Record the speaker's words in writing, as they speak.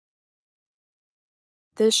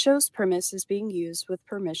This show's premise is being used with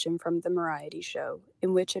permission from the Variety Show,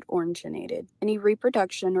 in which it originated. Any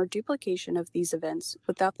reproduction or duplication of these events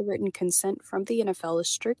without the written consent from the NFL is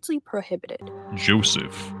strictly prohibited.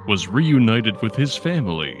 Joseph was reunited with his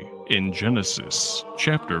family in Genesis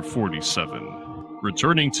chapter 47.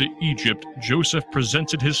 Returning to Egypt, Joseph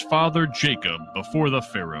presented his father Jacob before the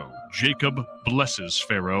Pharaoh. Jacob blesses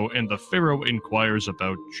Pharaoh, and the Pharaoh inquires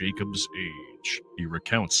about Jacob's age. He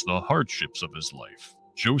recounts the hardships of his life.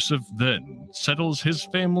 Joseph then settles his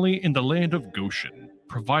family in the land of Goshen,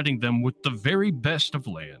 providing them with the very best of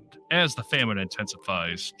land. As the famine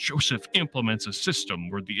intensifies, Joseph implements a system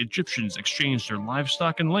where the Egyptians exchange their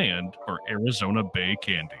livestock and land for Arizona Bay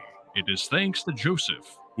candy. It is thanks to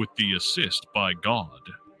Joseph, with the assist by God,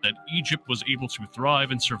 that Egypt was able to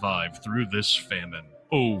thrive and survive through this famine.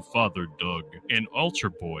 Oh, Father Doug and altar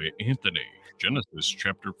boy Anthony. Genesis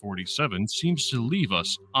chapter 47 seems to leave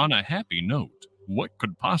us on a happy note. What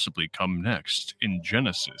could possibly come next in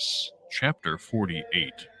Genesis chapter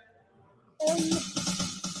 48?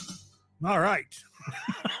 All right.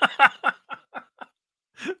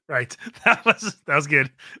 Right. That was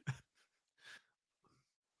good.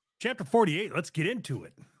 Chapter 48, let's get into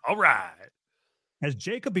it. All right. As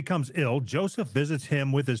Jacob becomes ill, Joseph visits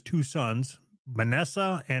him with his two sons,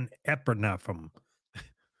 Manasseh and Ephraim.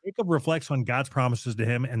 Jacob reflects on God's promises to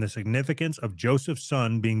him and the significance of Joseph's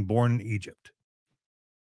son being born in Egypt.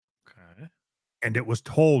 Okay. And it was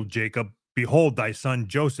told Jacob, behold, thy son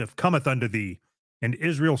Joseph cometh unto thee. And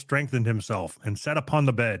Israel strengthened himself and sat upon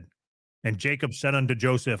the bed. And Jacob said unto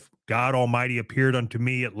Joseph, God Almighty appeared unto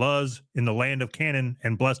me at Luz in the land of Canaan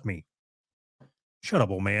and blessed me. Shut up,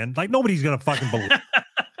 old man. Like, nobody's going to fucking believe.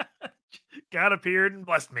 God appeared and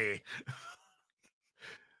blessed me.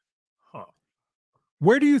 Huh.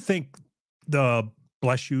 Where do you think the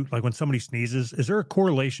bless you, like when somebody sneezes, is there a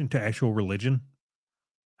correlation to actual religion?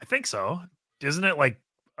 I think so. Isn't it like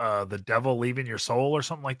the devil leaving your soul or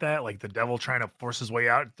something like that? Like the devil trying to force his way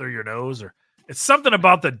out through your nose, or it's something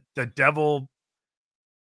about the devil.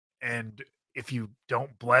 And if you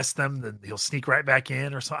don't bless them, then he'll sneak right back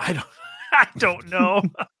in or something. I don't know.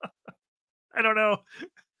 I don't know.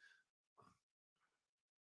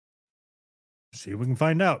 See if we can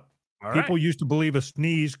find out. All People right. used to believe a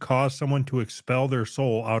sneeze caused someone to expel their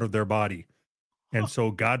soul out of their body. And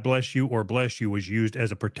so God bless you or bless you was used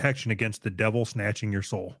as a protection against the devil snatching your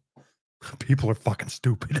soul. People are fucking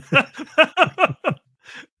stupid.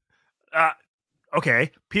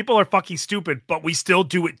 Okay. People are fucking stupid, but we still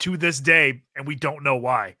do it to this day and we don't know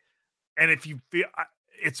why. And if you feel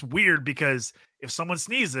it's weird because if someone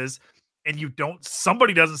sneezes and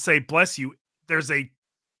somebody doesn't say bless you, there's a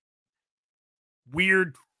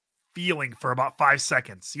weird feeling for about 5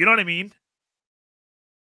 seconds. You know what I mean?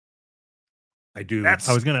 I do. That's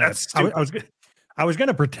I was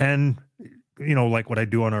gonna pretend, like what I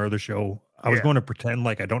do on our other show. I was going to pretend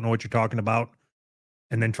like I don't know what you're talking about,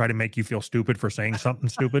 and then try to make you feel stupid for saying something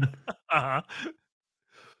stupid. Uh-huh.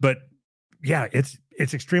 But yeah, it's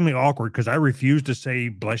extremely awkward because I refuse to say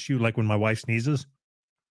bless you like when my wife sneezes.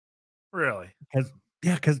 Really?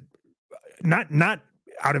 Because not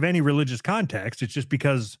out of any religious context. It's just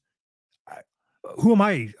because who am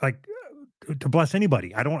I to bless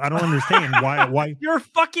anybody? I don't understand why you're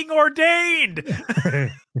fucking ordained.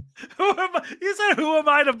 Who am I? You said, who am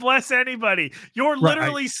I to bless anybody? You're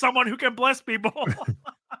literally someone who can bless people.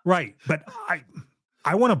 Right. But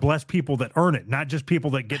I want to bless people that earn it, not just people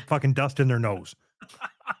that get fucking dust in their nose.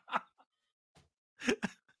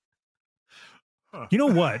 You know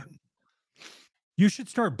what? You should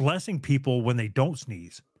start blessing people when they don't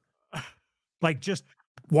sneeze. Like, just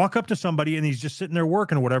walk up to somebody and he's just sitting there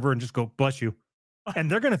working or whatever and just go, bless you. And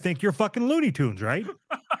they're going to think you're fucking Looney Tunes, right?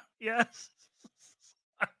 Yes.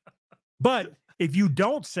 But if you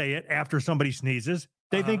don't say it after somebody sneezes,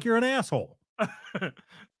 they think you're an asshole.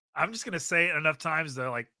 I'm just going to say it enough times that,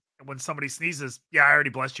 like, when somebody sneezes, yeah, I already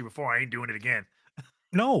blessed you before. I ain't doing it again.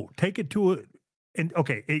 No, take it to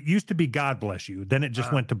okay, it used to be God bless you. Then it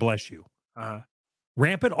just went to bless you.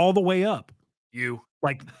 Ramp it all the way up.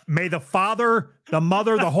 Like, may the Father, the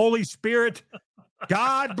Mother, the Holy Spirit,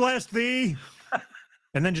 God bless thee.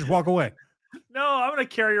 And then just walk away. No, I'm going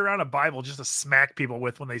to carry around a Bible just to smack people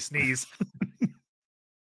with when they sneeze.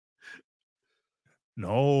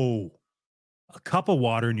 No. A cup of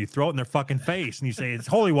water and you throw it in their fucking face and you say, it's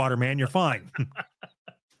holy water, man. You're fine.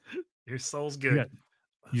 Your soul's good.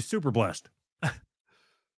 You're super blessed.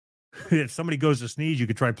 If somebody goes to sneeze, you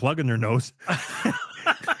could try plugging their nose.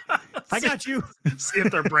 I got you. See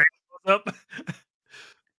if their brain goes up.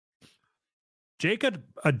 Jacob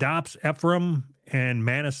adopts Ephraim and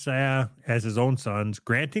Manasseh as his own sons,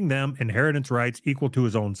 granting them inheritance rights equal to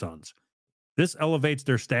his own sons. This elevates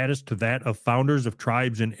their status to that of founders of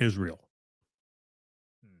tribes in Israel.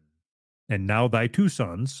 And now thy two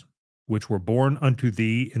sons, which were born unto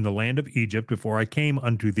thee in the land of Egypt before I came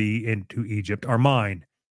unto thee into Egypt, are mine.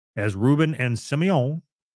 As Reuben and Simeon,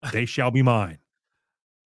 they shall be mine.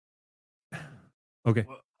 Okay.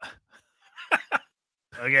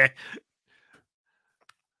 Okay.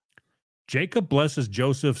 Jacob blesses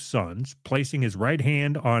Joseph's sons, placing his right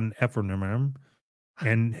hand on Ephraim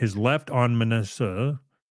and his left on Manasseh,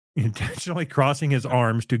 intentionally crossing his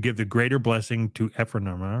arms to give the greater blessing to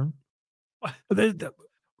Ephraim.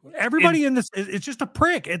 Everybody in this, it's just a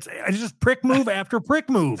prick. It's just prick move after prick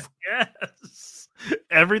move. Yes.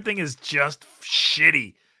 Everything is just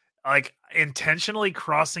shitty. Like intentionally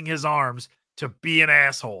crossing his arms to be an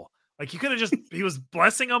asshole. Like he could have just, he was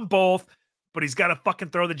blessing them both, but he's got to fucking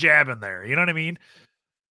throw the jab in there. You know what I mean?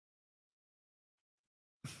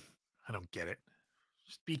 I don't get it.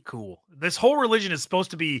 Just be cool. This whole religion is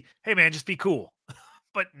supposed to be, hey man, just be cool.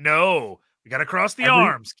 But no, we got to cross the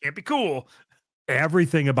arms. Can't be cool.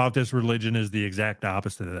 Everything about this religion is the exact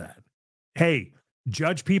opposite of that. Hey,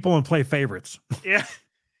 judge people and play favorites. Yeah,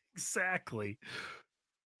 exactly.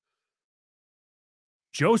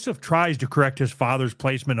 Joseph tries to correct his father's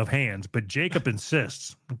placement of hands, but Jacob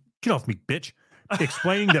insists. Get off me, bitch.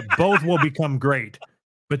 Explaining that both will become great,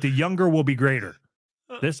 but the younger will be greater.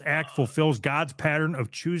 This act fulfills God's pattern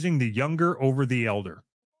of choosing the younger over the elder.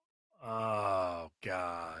 Oh,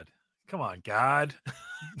 God. Come on, God.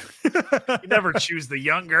 You never choose the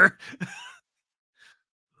younger.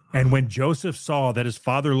 And when Joseph saw that his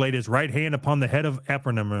father laid his right hand upon the head of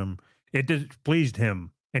Ephraim, it displeased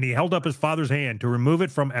him. And he held up his father's hand to remove it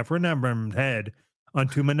from Ephraim's head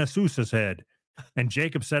unto Manasseh's head. And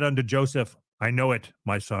Jacob said unto Joseph, I know it,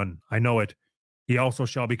 my son, I know it. He also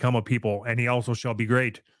shall become a people, and he also shall be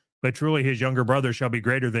great. But truly his younger brother shall be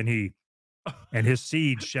greater than he, and his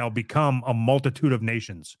seed shall become a multitude of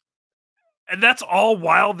nations. And that's all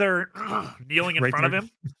while they're kneeling in front of him?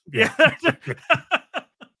 Yeah.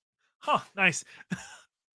 Oh, nice.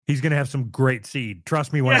 He's going to have some great seed.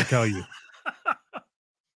 Trust me when I tell you.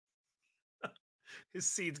 His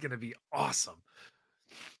seed's going to be awesome.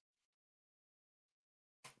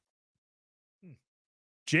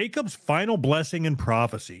 Jacob's final blessing and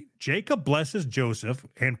prophecy. Jacob blesses Joseph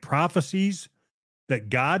and prophesies that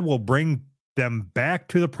God will bring them back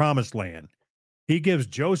to the promised land. He gives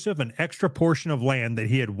Joseph an extra portion of land that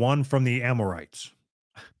he had won from the Amorites.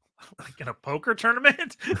 Like in a poker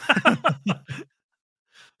tournament?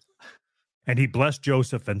 And he blessed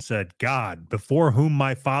Joseph and said, God, before whom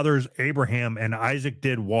my fathers Abraham and Isaac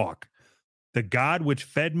did walk, the God which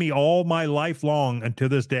fed me all my life long unto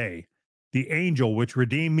this day, the angel which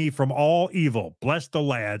redeemed me from all evil, bless the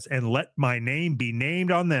lads, and let my name be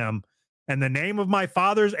named on them, and the name of my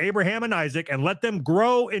fathers Abraham and Isaac, and let them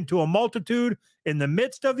grow into a multitude in the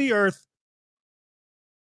midst of the earth.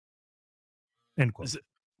 End quote.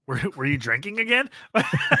 Were you drinking again?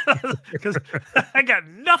 Because I got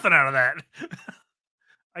nothing out of that.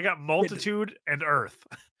 I got multitude and earth.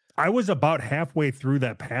 I was about halfway through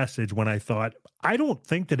that passage when I thought, I don't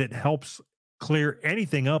think that it helps clear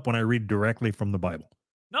anything up when I read directly from the Bible.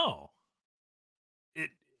 No. It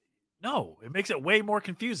makes it way more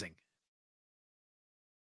confusing.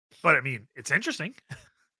 But I mean, it's interesting.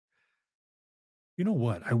 You know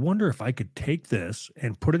what? I wonder if I could take this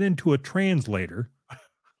and put it into a translator.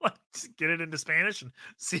 Let's get it into Spanish and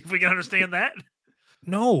see if we can understand that.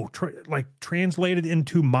 No, like translate it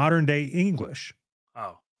into modern day English.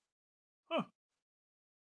 Oh. Huh.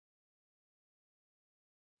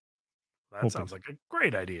 That sounds like a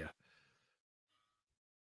great idea.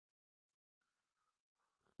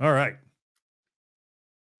 All right.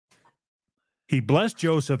 He blessed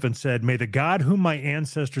Joseph and said, may the God whom my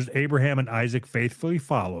ancestors Abraham and Isaac faithfully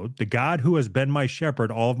followed, the God who has been my shepherd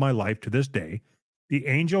all of my life to this day, the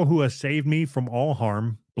angel who has saved me from all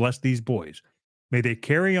harm, bless these boys. May they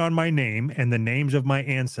carry on my name and the names of my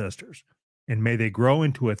ancestors, and may they grow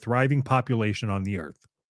into a thriving population on the earth.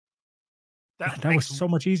 That was so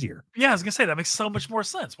much easier. Yeah, I was going to say, that makes so much more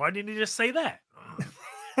sense. Why didn't he just say that?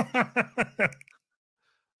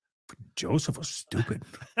 Joseph was stupid.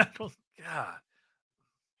 God.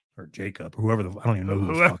 Or Jacob, whoever I don't even know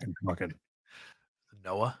who's fucking.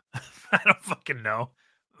 Noah? I don't fucking know.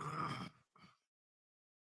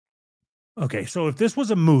 Okay, so if this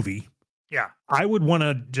was a movie, yeah, I would want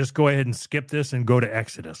to just go ahead and skip this and go to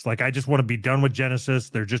Exodus. Like, I just want to be done with Genesis.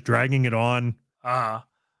 They're just dragging it on.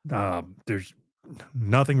 There's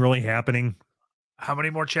nothing really happening. How many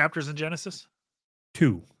more chapters in Genesis?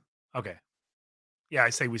 2. Okay. Yeah, I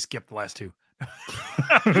say we skip the last two.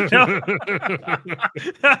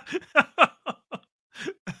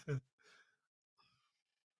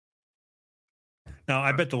 Now,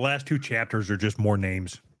 I bet the last two chapters are just more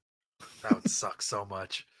names. That would suck so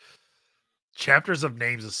much. Chapters of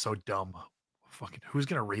names is so dumb. Fucking who's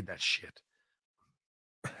gonna read that shit?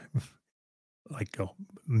 Like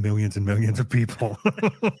millions and millions of people.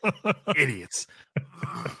 Idiots.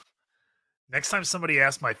 Next time somebody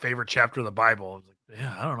asks my favorite chapter of the Bible, I was like,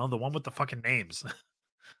 yeah, I don't know, the one with the fucking names.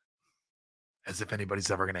 As if anybody's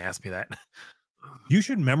ever gonna ask me that. You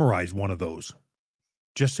should memorize one of those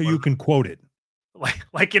just so you can quote it.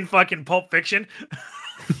 Like in fucking Pulp Fiction.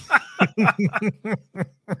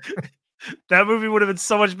 That movie would have been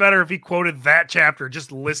so much better if he quoted that chapter,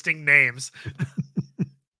 just listing names.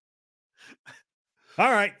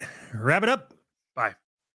 All right. Wrap it up. Bye.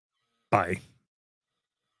 Bye.